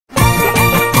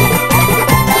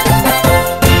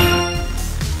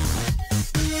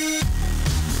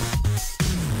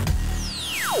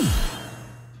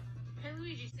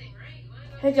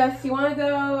Hey Jess, you want to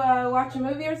go watch a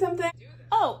movie or something?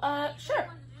 Oh, sure.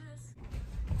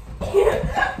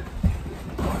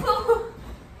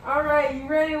 All right, you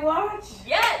ready to watch?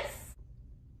 Yes!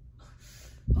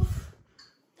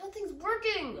 Nothing's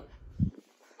working.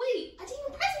 Wait, I didn't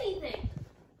even press anything.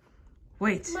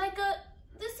 Wait. Micah,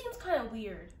 this seems kind of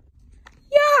weird.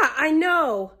 Yeah, I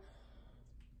know.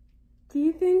 Do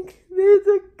you think there's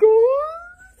a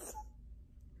ghost?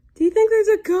 Do you think there's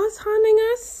a ghost haunting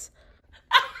us?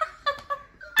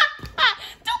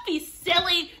 Don't be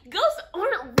silly. Ghosts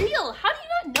aren't real. How do you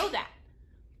not know that?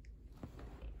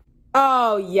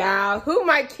 Oh, yeah. Who am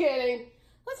I kidding?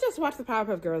 Let's just watch the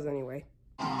Powerpuff Girls anyway.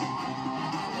 Wait,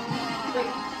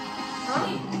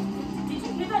 Mommy, did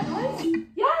you hear that noise?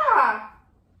 Yeah!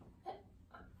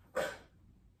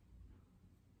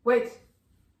 Wait,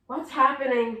 what's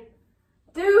happening?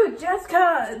 Dude,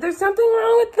 Jessica, there's something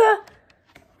wrong with the...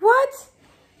 What?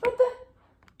 What the...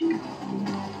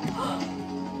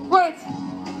 Wait.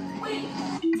 Wait,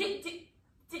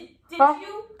 did Huh?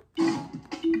 you...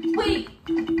 Wait,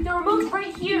 the remote's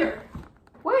right here.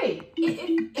 Wait.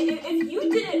 If you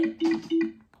didn't...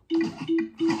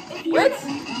 What?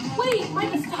 Wait,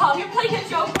 Micah, stop. You're playing a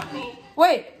joke on me.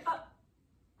 Wait.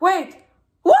 Wait.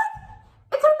 What?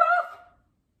 It turned off.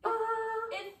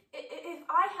 If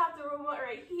I have the remote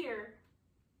right here,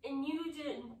 and you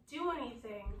didn't do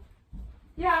anything,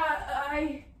 Yeah,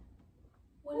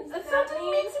 what is something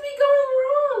happening? seems to be going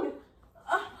wrong.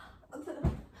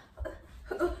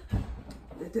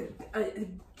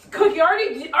 Cookie, are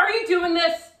you doing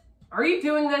this? Are you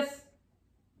doing this?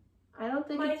 I don't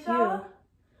think it's you. Micah?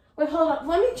 Wait, hold up.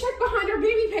 Let me check behind our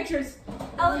baby pictures.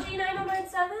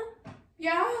 LG9097?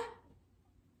 Yeah?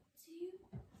 Do you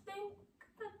think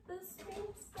that this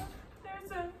means that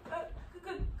there's a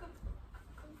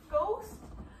ghost?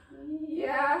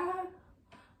 Yeah.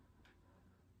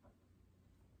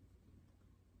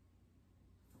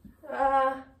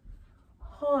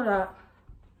 Hold up.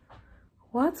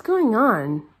 What's going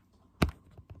on?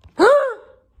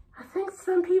 I think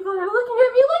some people are looking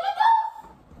at me like a ghost.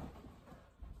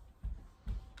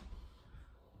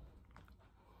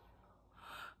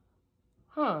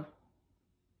 Huh.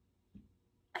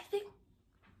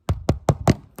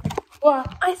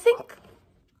 I think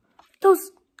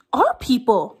those are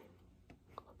people.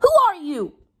 Who are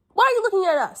you? Why are you looking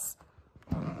at us?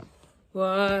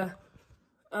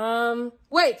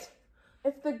 Wait.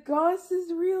 If the ghost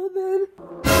is real, then...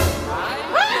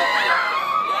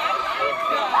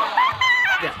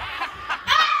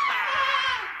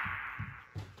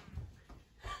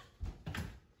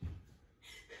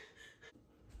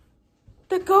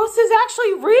 The ghost is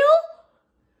actually real?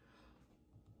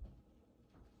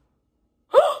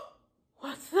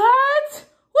 What's that?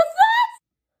 What's that?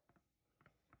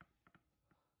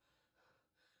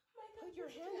 Put your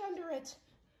hand under it.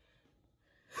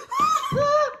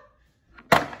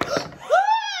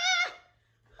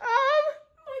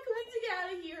 Michael, we need to get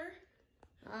out of here.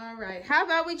 All right. How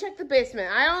about we check the basement?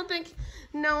 I don't think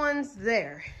no one's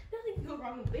there. Nothing can go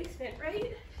wrong in the basement,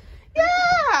 right?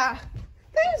 Yeah.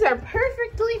 Things are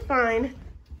perfectly fine.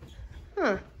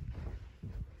 Huh.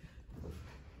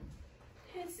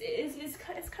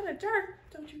 It's kind of dark,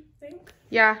 don't you think?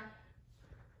 Yeah.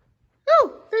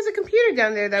 Oh, there's a computer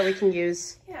down there that we can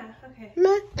use. Yeah, okay.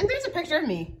 Meh. And there's a picture of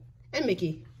me and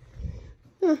Mickey.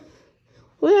 Huh.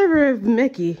 Whatever of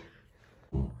Mickey.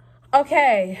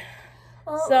 Okay.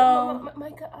 So,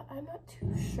 Micah, I'm not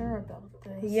too sure about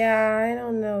this. yeah, I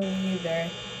don't know either.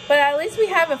 But at least we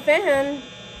have a fan.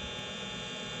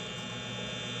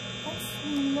 That's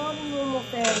not a normal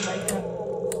fan, Micah.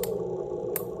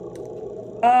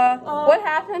 What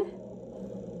happened?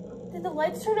 Did the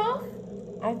lights turn off?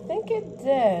 I think it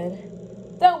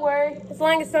did. Don't worry. As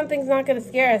long as something's not going to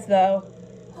scare us, though.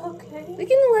 Okay. We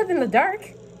can live in the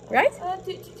dark, right? Are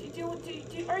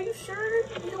you sure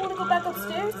you don't want to go back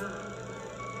upstairs?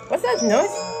 What's that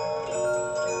noise?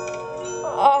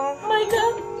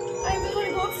 Micah, I really want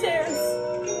to go upstairs.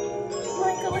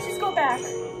 Micah, let's just go back.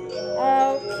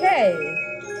 Okay.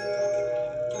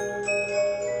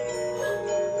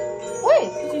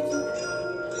 Wait.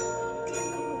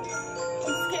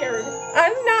 I'm scared.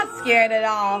 I'm not scared at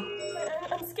all.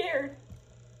 I'm scared.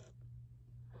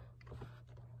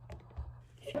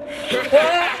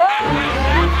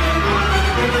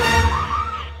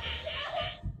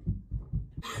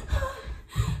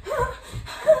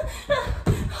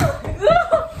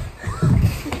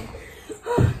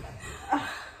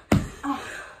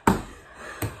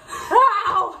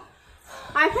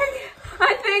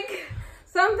 I think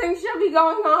something should be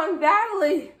going on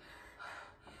badly.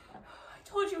 I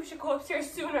told you we should go upstairs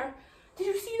sooner. Did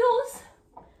you see those?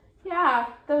 Yeah,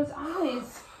 those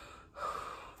eyes.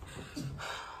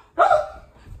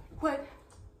 What?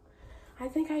 I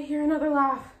think I hear another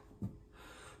laugh.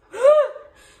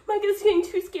 Micah, this is getting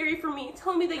too scary for me.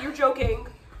 Tell me that you're joking.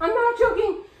 I'm not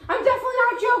joking. I'm definitely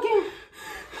not joking.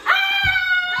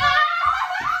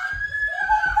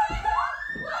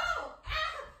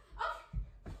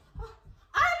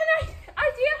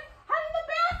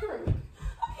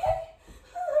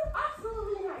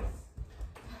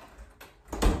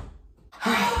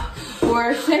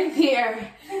 We're safe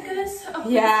here. Thank goodness. Oh,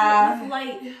 Yeah.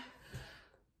 Light.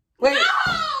 Wait. No!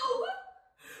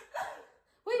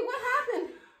 Wait, what happened?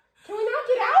 Can we not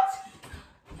get out?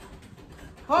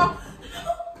 Oh.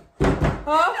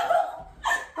 Oh.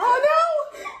 Oh no!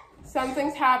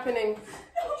 Something's happening.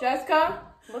 Jessica,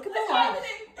 look at the lights.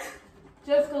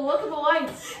 Jessica, look at the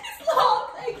lights. It's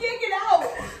locked. I can't get out.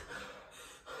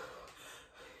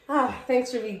 Ah,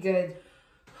 thanks for being good.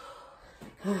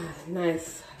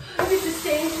 Nice. I'm just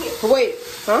staying here. Wait,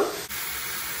 huh?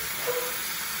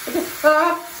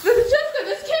 Jessica,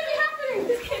 this can't be happening.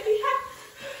 This can't be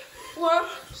happening. What?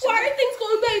 Why are things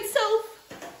going by itself?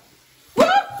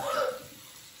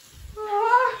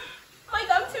 Mike,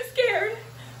 I'm too scared.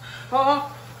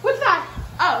 What's that?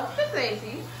 Oh, that's the AC.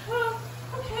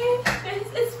 Okay,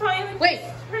 it's fine. Wait.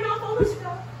 Turn off all the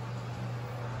stuff.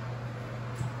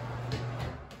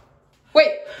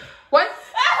 Wait, what?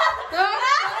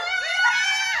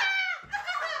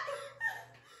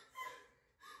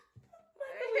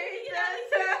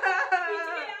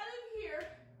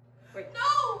 Wait. No!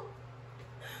 Oh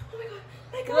my god.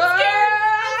 My god, I'm scared.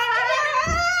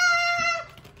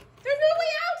 There's no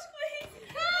way out. Please.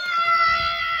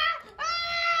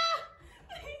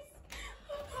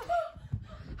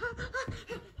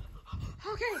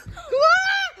 Okay.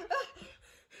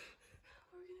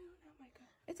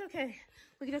 It's okay.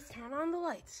 We can just turn on the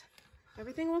lights.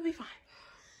 Everything will be fine.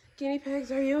 Guinea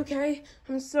pigs, are you okay?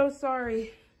 I'm so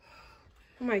sorry.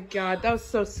 Oh my god, that was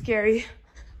so scary.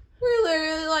 We're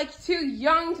literally like too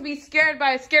young to be scared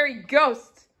by a scary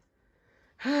ghost.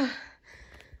 Who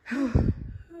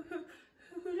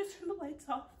just turned the lights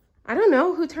off? I don't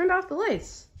know who turned off the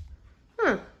lights.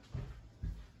 Huh.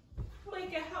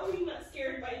 Micah, how are you not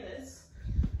scared by this?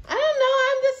 I don't know,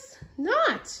 I'm just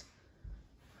not.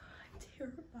 I'm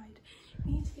terrified.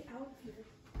 We need to get out of here.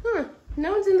 Huh,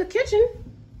 no one's in the kitchen.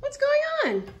 What's going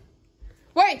on?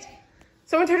 Wait,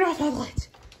 someone turned off all the lights.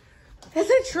 Is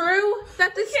it true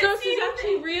that this ghost is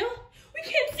actually real? We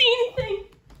can't see anything.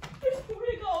 There's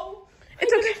nowhere to go.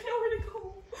 It's okay. There's nowhere to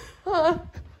go.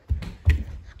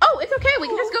 Oh, it's okay. We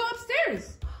can just go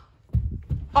upstairs.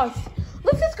 Oh,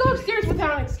 let's just go upstairs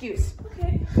without an excuse.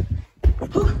 Okay.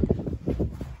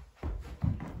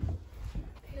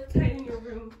 Let's hide in your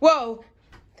room. Whoa,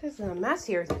 there's a mess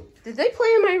here. Did they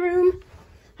play in my room?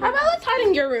 How about let's hide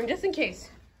in your room just in case?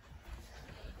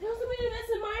 There also made a mess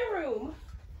in my room.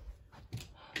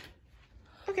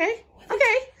 Okay.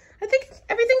 I think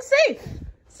everything's safe.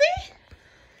 See?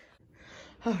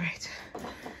 All right.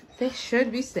 They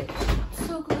should be safe. I'm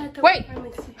so glad that Wait, we're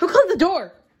finally safe. who closed the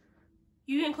door?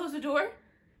 You didn't close the door?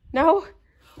 No?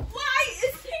 Why is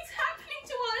things happening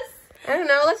to us? I don't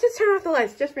know. Let's just turn off the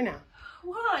lights just for now.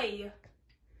 Why?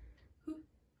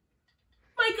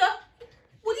 Micah,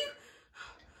 what do you...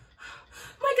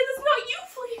 Micah, that's not you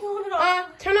flicking on and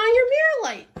off. Turn on your mirror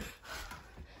light.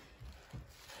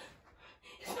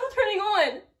 It's not turning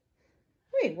on.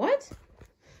 Wait, what?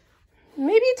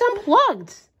 Maybe it's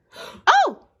unplugged.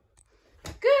 Oh!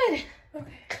 Good.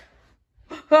 Okay.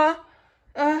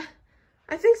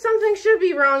 I think something should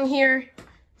be wrong here.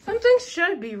 Something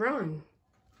should be wrong.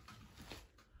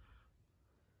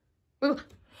 Who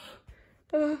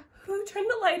turned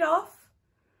the light off?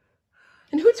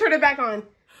 And who turned it back on?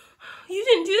 You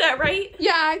didn't do that, right?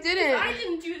 Yeah, I didn't. I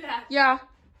didn't do that. Yeah.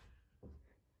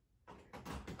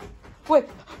 Wait,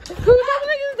 who's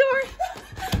opening the door?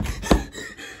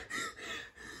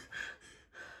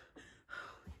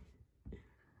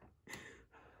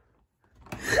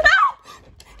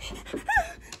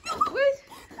 Wait,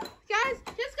 guys,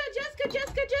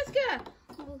 Jessica.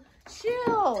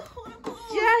 Chill.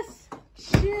 Jess,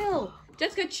 chill.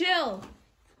 Jessica, chill.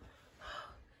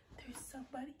 There's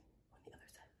somebody on the other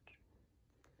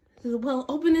side. Well,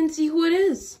 open and see who it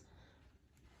is.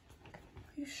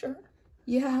 Are you sure?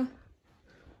 Yeah.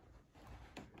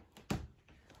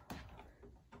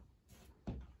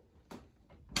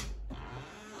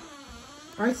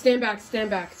 All right, stand back.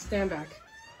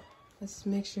 Let's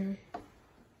make sure.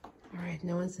 All right,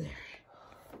 no one's there.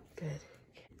 Good.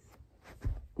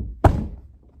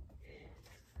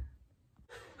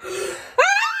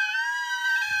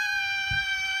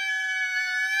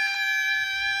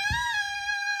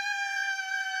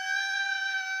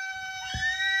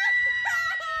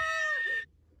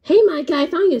 Micah, I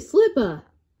found your slipper.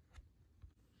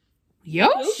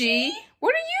 Yoshi?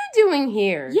 What are you doing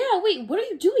here? Yeah, wait, what are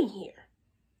you doing here?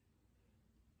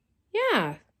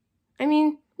 Yeah. I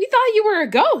mean, we thought you were a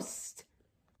ghost.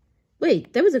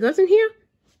 Wait, there was a ghost in here?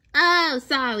 Oh,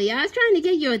 sorry. I was trying to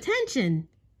get your attention.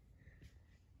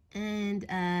 And,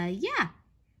 yeah.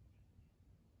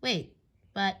 Wait,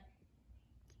 but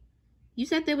you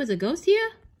said there was a ghost here?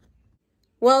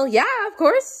 Well, yeah, of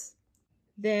course.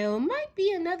 There might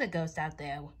be another ghost out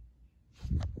there.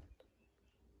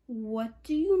 What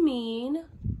do you mean?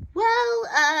 Well,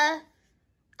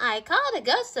 I called the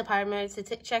ghost department to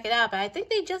check it out, but I think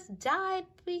they just died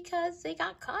because they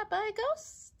got caught by a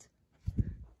ghost.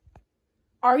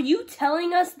 Are you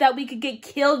telling us that we could get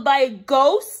killed by a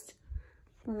ghost?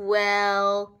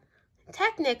 Well,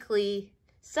 technically,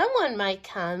 someone might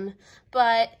come,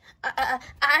 but I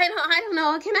don't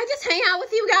know. Can I just hang out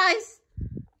with you guys?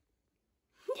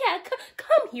 Yeah,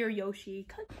 come here, Yoshi.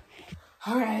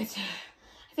 All right.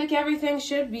 I think everything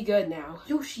should be good now.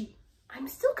 Yoshi, I'm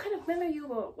still kind of mad at you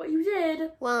about what you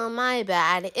did. Well, my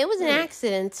bad. It was an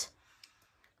accident.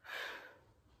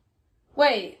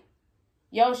 Wait,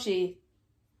 Yoshi,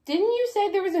 didn't you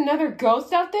say there was another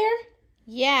ghost out there?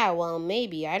 Yeah, well,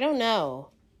 maybe. I don't know.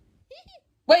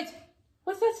 Wait,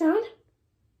 what's that sound?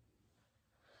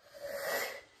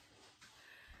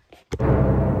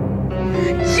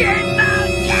 Jesszz!